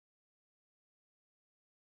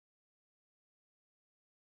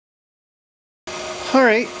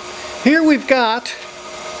Alright, here we've got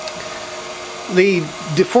the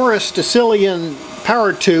DeForest Oscillion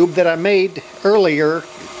power tube that I made earlier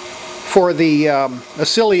for the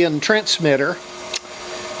Oscillion transmitter.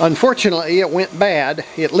 Unfortunately, it went bad.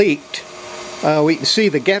 It leaked. We can see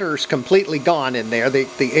the getter's completely gone in there.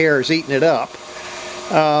 The air is eating it up.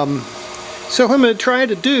 So what I'm going to try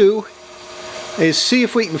to do is see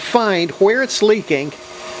if we can find where it's leaking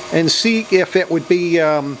and see if it would be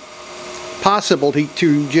possible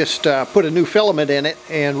to just put a new filament in it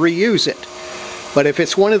and reuse it. But if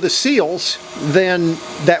it's one of the seals, then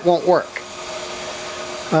that won't work.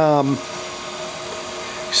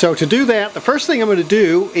 So to do that, the first thing I'm going to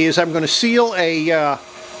do is I'm going to seal a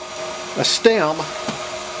stem.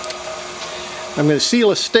 I'm going to seal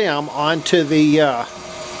a stem onto the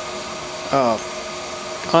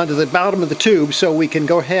bottom of the tube so we can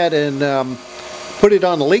go ahead and put it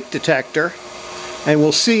on the leak detector, and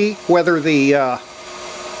we'll see whether the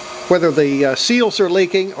seals are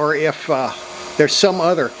leaking or if there's some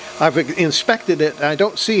other. I've inspected it and I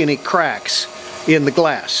don't see any cracks in the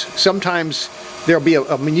glass. Sometimes there'll be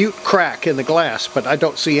a minute crack in the glass, but I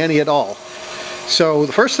don't see any at all. So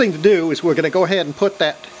the first thing to do is we're going to go ahead and put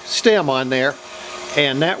that stem on there,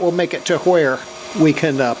 and that will make it to where we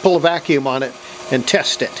can pull a vacuum on it and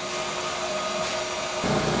test it.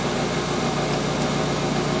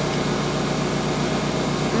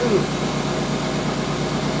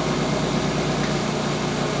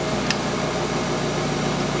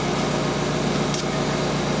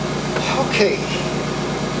 Okay,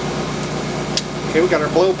 we got our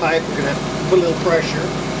blowpipe. We're going to put a little pressure.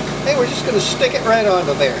 Hey, we're just going to stick it right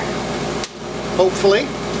onto there, hopefully.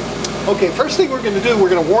 Okay, first thing we're going to do, we're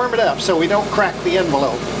going to warm it up so we don't crack the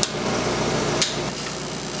envelope.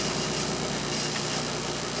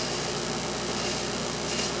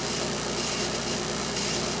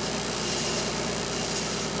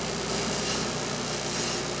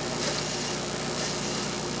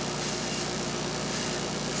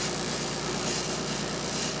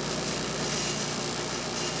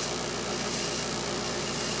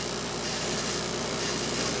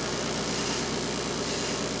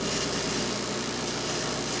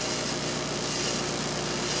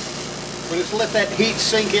 We'll just let that heat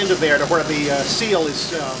sink into there to where the seal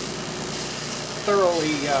is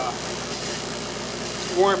thoroughly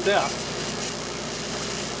warmed up.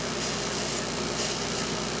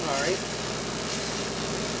 All right.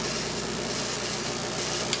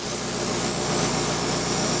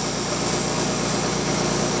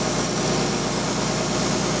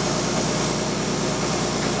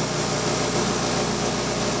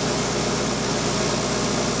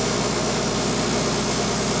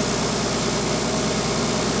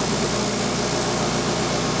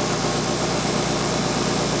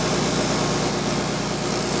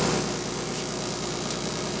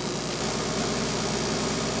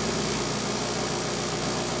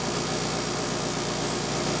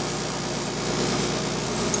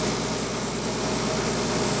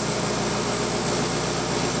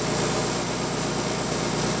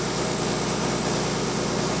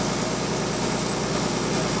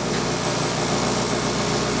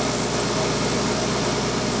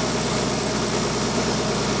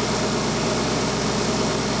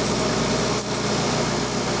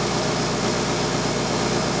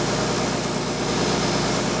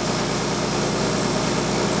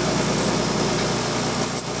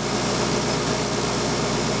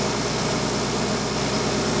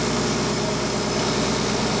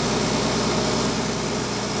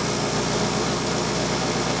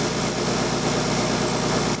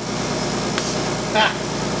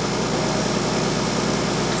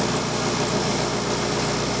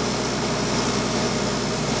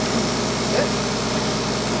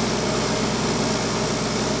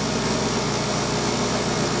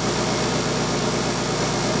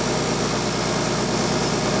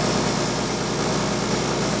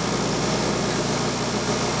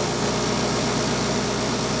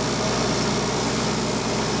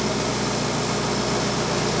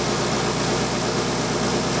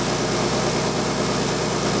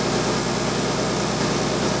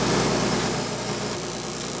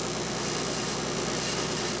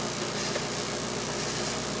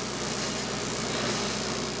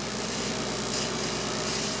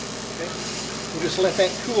 We'll just let that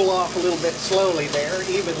cool off a little bit slowly there,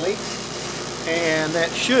 evenly, and that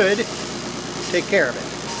should take care of it.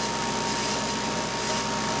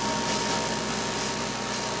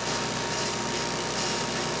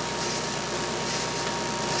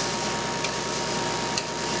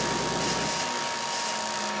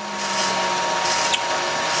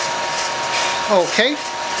 Okay,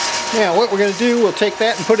 now what we're going to do, we'll take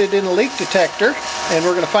that and put it in a leak detector. and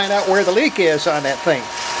we're going to find out where the leak is on that thing.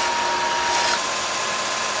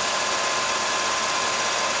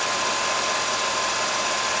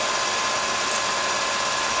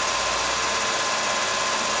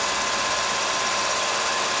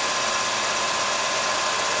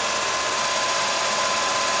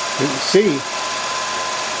 You can see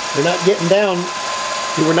we're not getting down.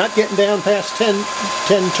 We're not getting down past 10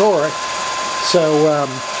 torr. So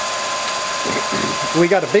we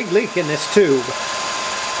got a big leak in this tube.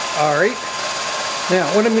 All right. Now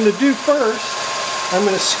what I'm going to do first, I'm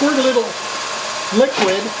going to squirt a little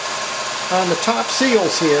liquid on the top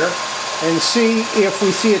seals here and see if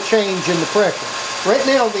we see a change in the pressure. Right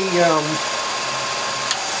now the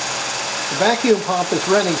vacuum pump is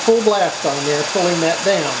running full blast on there, pulling that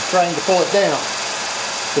down, trying to pull it down.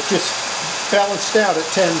 It just balanced out at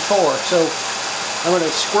 10 torr. So I'm going to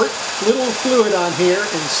squirt a little fluid on here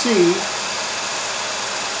and see.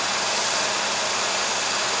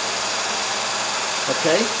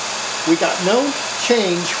 Okay, we got no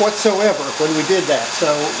change whatsoever when we did that, so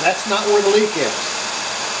that's not where the leak is.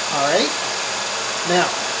 Alright, now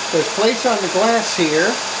there's place on the glass here,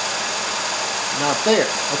 not there,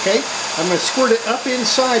 okay? I'm going to squirt it up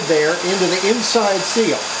inside there into the inside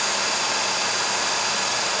seal.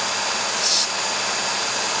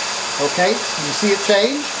 Okay, you see it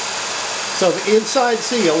change? So the inside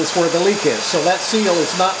seal is where the leak is, so that seal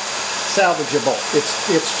is not salvageable,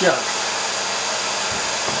 it's junk.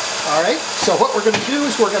 Alright, so what we're going to do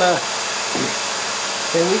is we're going to,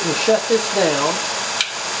 okay, we can shut this down.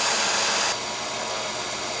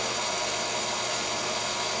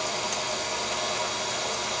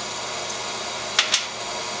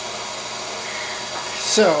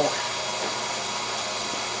 So,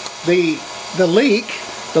 the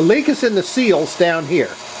leak is in the seals down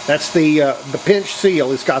here. That's the pinch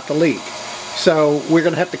seal has got the leak. So we're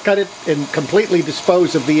going to have to cut it and completely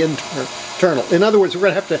dispose of the internal. In other words, we're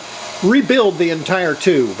going to have to rebuild the entire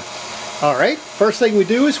tube. Alright, first thing we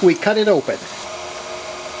do is we cut it open.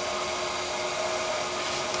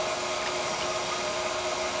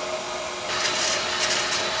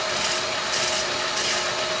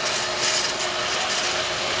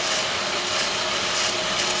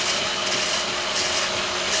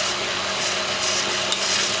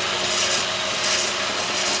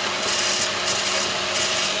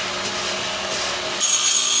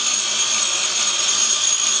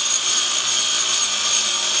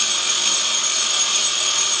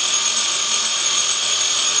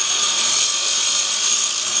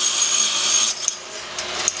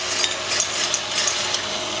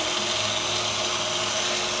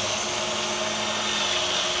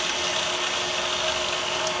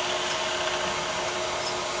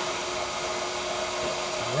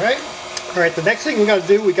 Alright, the next thing we got to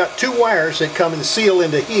do, we got two wires that come and seal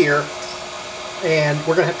into here, and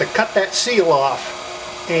we're going to have to cut that seal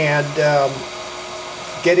off and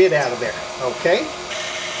get it out of there, okay?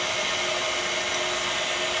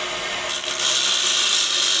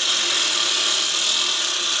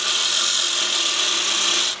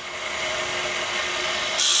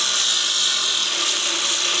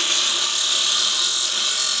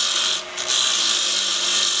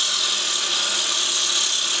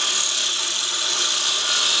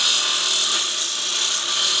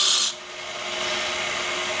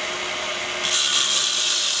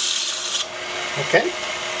 Okay,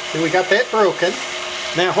 so we got that broken.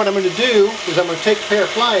 Now what I'm going to do is I'm going to take a pair of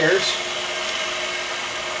pliers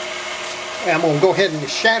and I'm going to go ahead and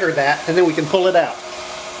shatter that, and then we can pull it out.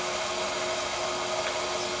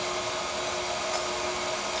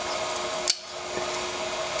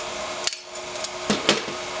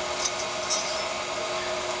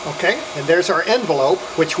 Okay, and there's our envelope,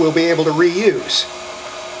 which we'll be able to reuse.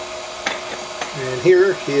 And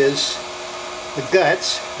here is the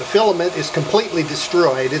guts. The filament is completely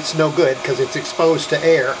destroyed. It's no good because it's exposed to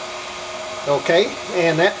air. Okay,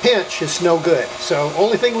 and that pinch is no good. So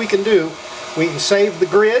only thing we can do, we can save the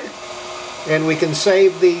grid and we can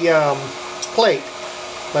save the plate,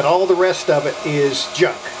 but all the rest of it is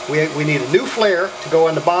junk. We need a new flare to go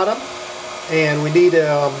on the bottom, and we need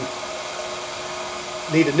a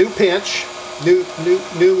new pinch,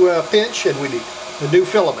 pinch, and we need a new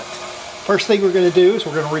filament. First thing we're going to do is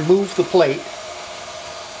we're going to remove the plate.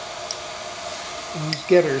 These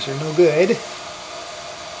getters are no good.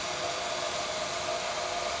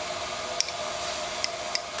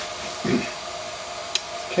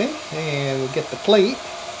 Okay, and we'll get the plate,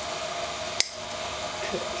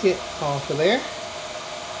 cut it off of there.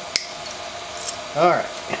 Alright,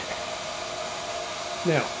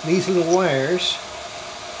 now these little wires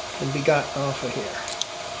can be got off of here.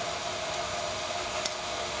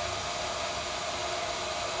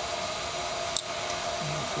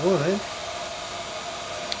 one.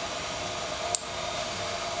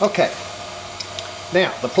 Okay.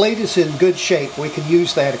 Now, the plate is in good shape. We can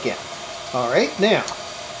use that again. Alright, now,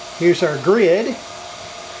 here's our grid.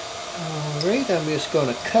 Alright, I'm just going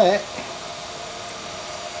to cut.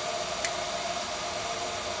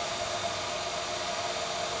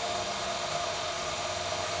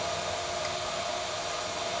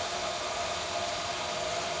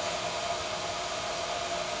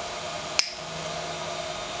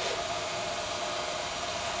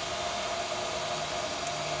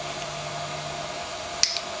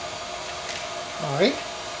 Alright,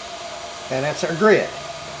 and that's our grid.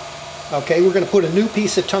 Okay, we're going to put a new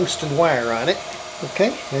piece of tungsten wire on it.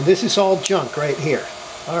 Okay, and this is all junk right here.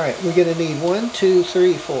 Alright, we're going to need 1, 2,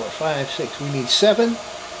 3, 4, 5, 6. We need 7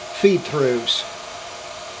 feed throughs.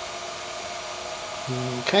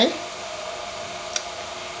 Okay.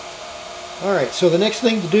 Alright, so the next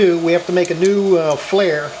thing to do, we have to make a new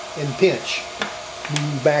flare and pinch.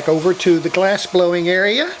 Back over to the glass blowing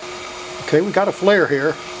area. Okay, we got a flare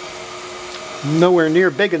here. Nowhere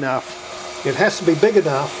near big enough. It has to be big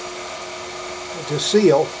enough to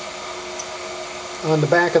seal on the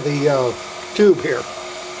back of the tube here.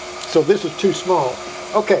 So this is too small.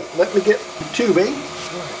 Okay, let me get the tubing.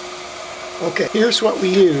 Okay, here's what we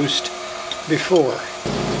used before.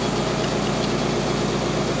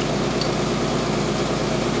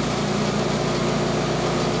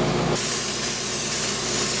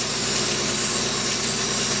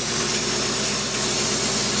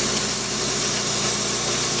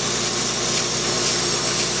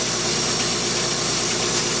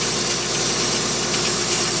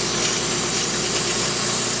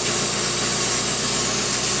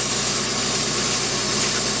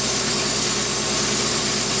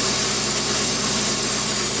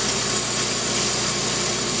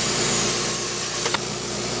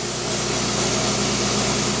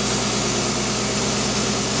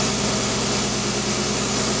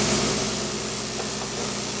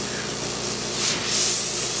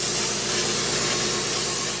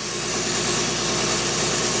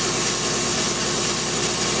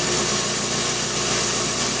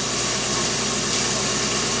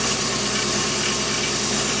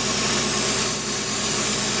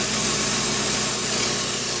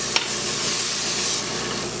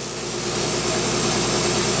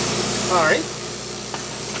 Alright,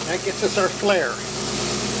 that gets us our flare.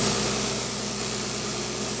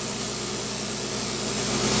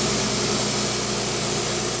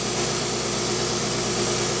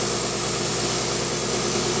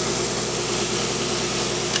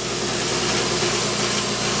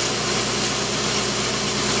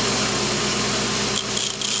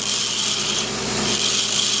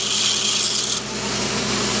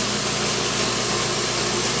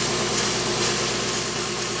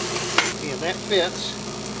 That fits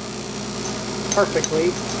perfectly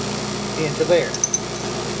into there.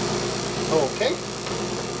 Okay,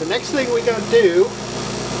 the next thing we got to do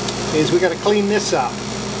is we got to clean this up.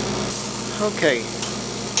 Okay,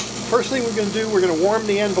 first thing we're going to do, we're going to warm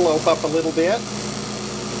the envelope up a little bit.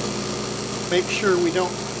 Make sure we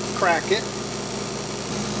don't crack it.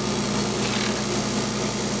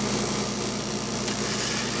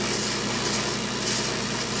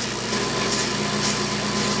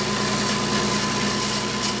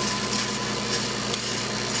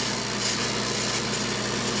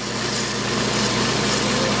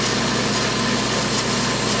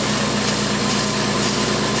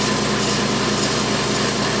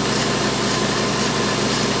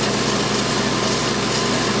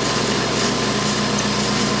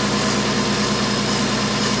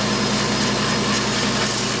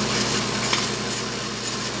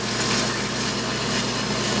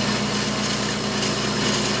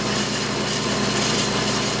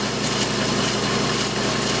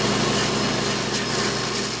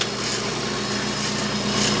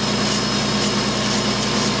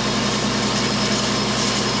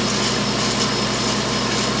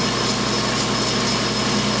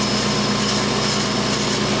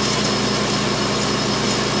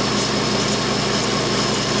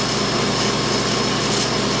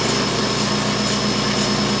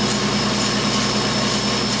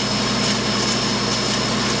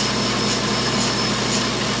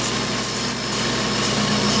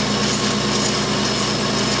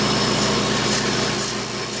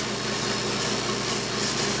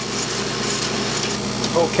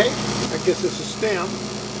 Okay, that gives us a stem.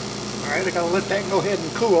 Alright, I gotta let that go ahead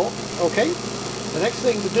and cool. Okay, the next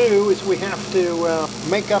thing to do is we have to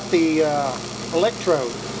make up the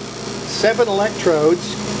electrode. 7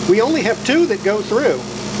 electrodes. We only have 2 that go through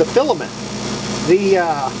the filament. The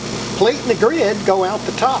plate and the grid go out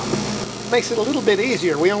the top. makes it a little bit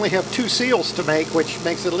easier. We only have 2 seals to make, which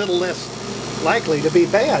makes it a little less likely to be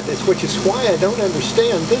bad, which is why I don't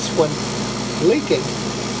understand this one leaking.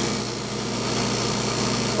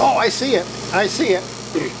 Oh, I see it. I see it.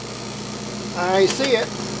 I see it.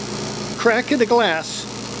 Crack in the glass.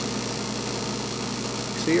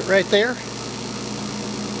 See it right there?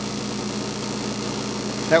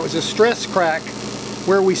 That was a stress crack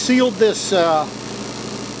where we sealed this, the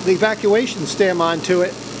evacuation stem onto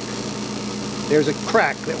it. There's a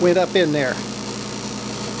crack that went up in there.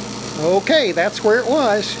 Okay, that's where it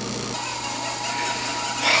was.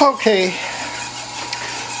 Okay,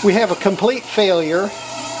 we have a complete failure.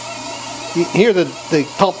 You hear the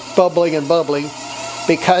pump bubbling and bubbling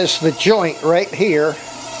because the joint right here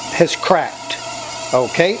has cracked.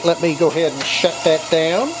 Okay, let me go ahead and shut that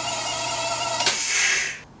down.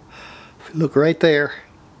 Look right there.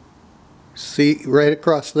 See right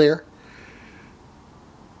across there?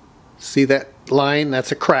 See that line?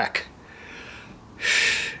 That's a crack.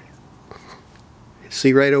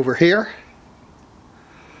 See right over here?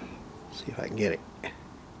 See if I can get it.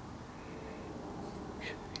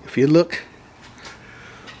 If you look,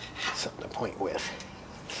 something to point with.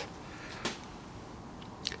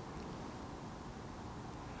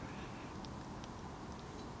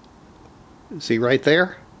 See right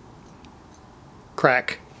there?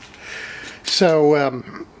 Crack. So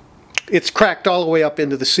it's cracked all the way up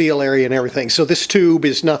into the seal area and everything. So this tube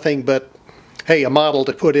is nothing but, hey, a model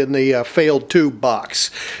to put in the failed tube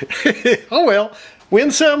box. Oh well,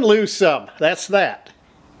 win some, lose some. That's that.